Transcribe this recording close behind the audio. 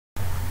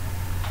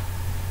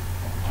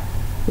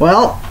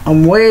Well,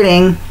 I'm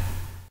waiting.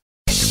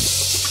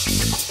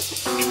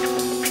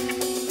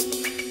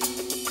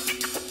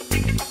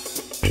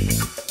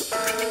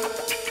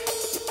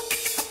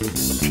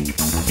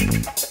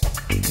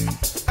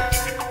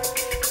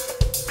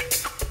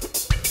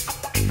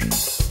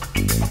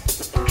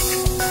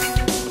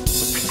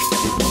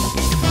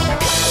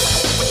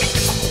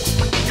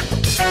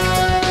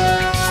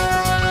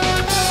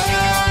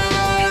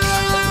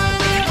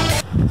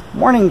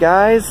 Morning,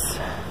 guys.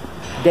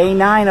 Day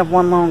 9 of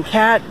One Lone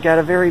Cat. Got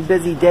a very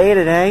busy day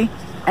today.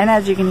 And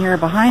as you can hear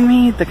behind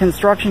me, the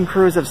construction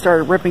crews have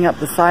started ripping up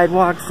the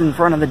sidewalks in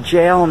front of the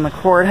jail and the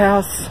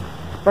courthouse.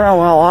 But oh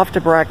well, off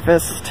to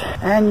breakfast.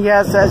 And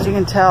yes, as you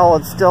can tell,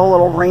 it's still a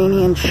little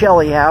rainy and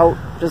chilly out.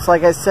 Just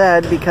like I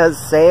said,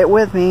 because, say it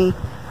with me,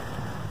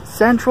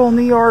 Central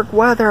New York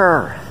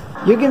weather.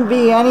 You can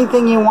be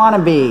anything you want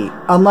to be,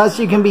 unless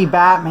you can be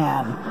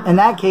Batman. In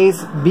that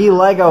case, be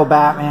Lego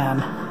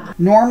Batman.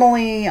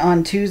 Normally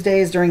on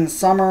Tuesdays during the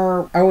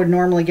summer, I would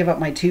normally give up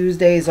my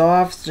Tuesdays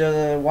off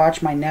to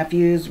watch my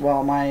nephews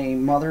while my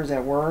mother's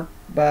at work.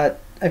 But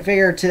I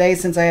figured today,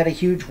 since I had a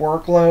huge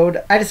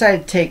workload, I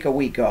decided to take a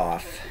week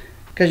off.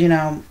 Because, you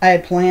know, I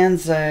had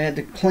plans. I had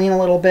to clean a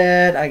little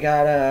bit. I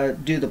gotta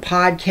do the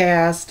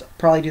podcast.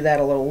 Probably do that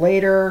a little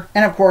later.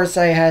 And of course,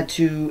 I had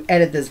to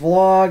edit this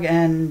vlog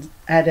and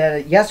I had to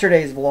edit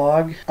yesterday's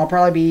vlog. I'll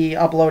probably be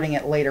uploading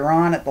it later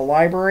on at the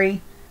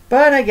library.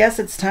 But I guess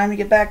it's time to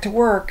get back to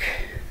work.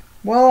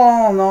 Well,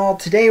 all in all,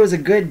 today was a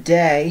good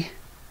day.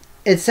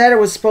 It said it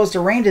was supposed to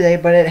rain today,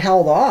 but it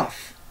held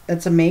off.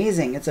 It's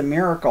amazing. It's a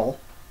miracle.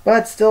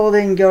 But still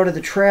didn't go to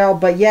the trail.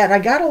 But yet, I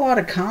got a lot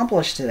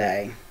accomplished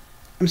today.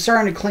 I'm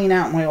starting to clean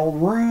out my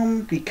old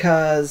room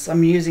because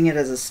I'm using it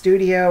as a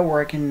studio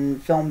where I can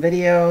film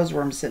videos,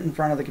 where I'm sitting in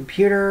front of the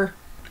computer.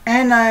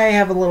 And I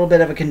have a little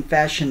bit of a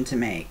confession to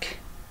make.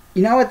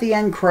 You know, at the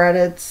end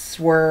credits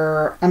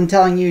where I'm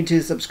telling you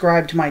to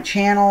subscribe to my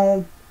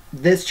channel,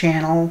 this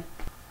channel,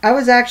 I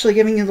was actually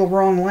giving you the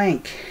wrong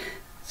link.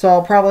 So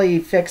I'll probably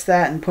fix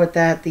that and put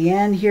that at the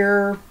end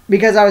here.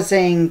 Because I was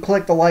saying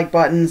click the like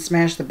button,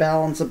 smash the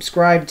bell, and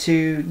subscribe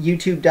to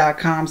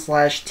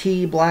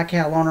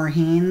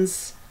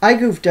youtube.com/TBlackCatLonerHaines. I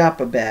goofed up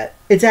a bit.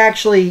 It's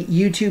actually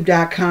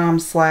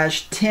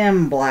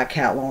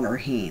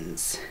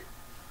youtube.com/TimBlackCatLonerHaines.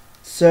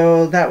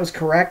 So that was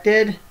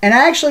corrected. And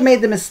I actually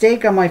made the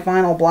mistake on my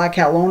final Black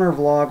Cat Loner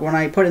vlog when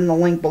I put in the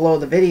link below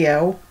the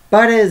video.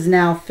 But it is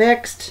now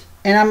fixed.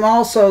 And I'm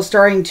also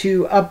starting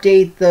to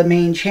update the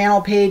main channel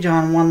page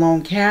on One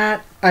Lone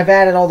Cat. I've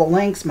added all the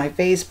links, my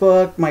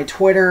Facebook, my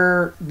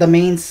Twitter, the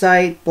main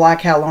site,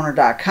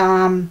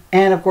 blackcatloner.com,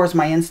 and of course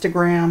my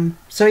Instagram.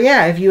 So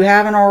yeah, if you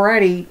haven't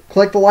already,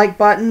 click the like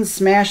button,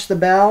 smash the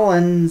bell,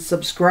 and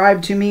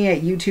subscribe to me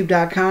at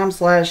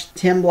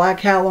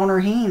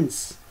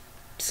youtube.com/TimBlackCatLonerHaines.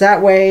 So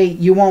that way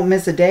you won't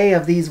miss a day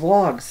of these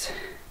vlogs.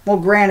 Well,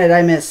 granted,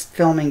 I missed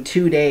filming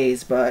 2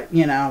 days, but,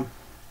 you know,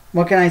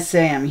 what can I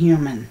say? I'm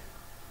human.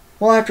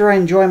 Well, after I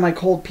enjoy my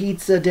cold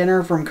pizza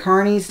dinner from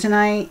Carney's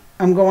tonight,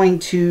 I'm going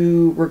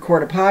to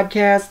record a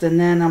podcast, and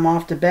then I'm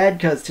off to bed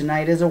because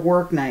tonight is a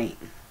work night.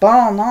 But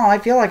all in all, I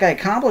feel like I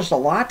accomplished a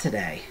lot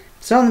today.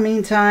 So in the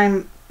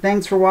meantime,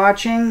 thanks for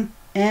watching,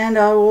 and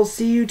I will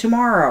see you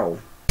tomorrow.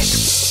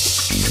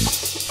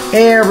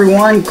 Hey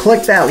everyone,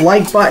 click that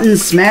like button,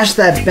 smash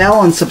that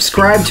bell, and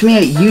subscribe to me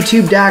at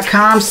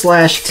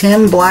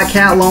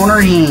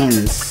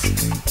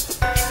youtube.com/TimBlackCatLonerHaines.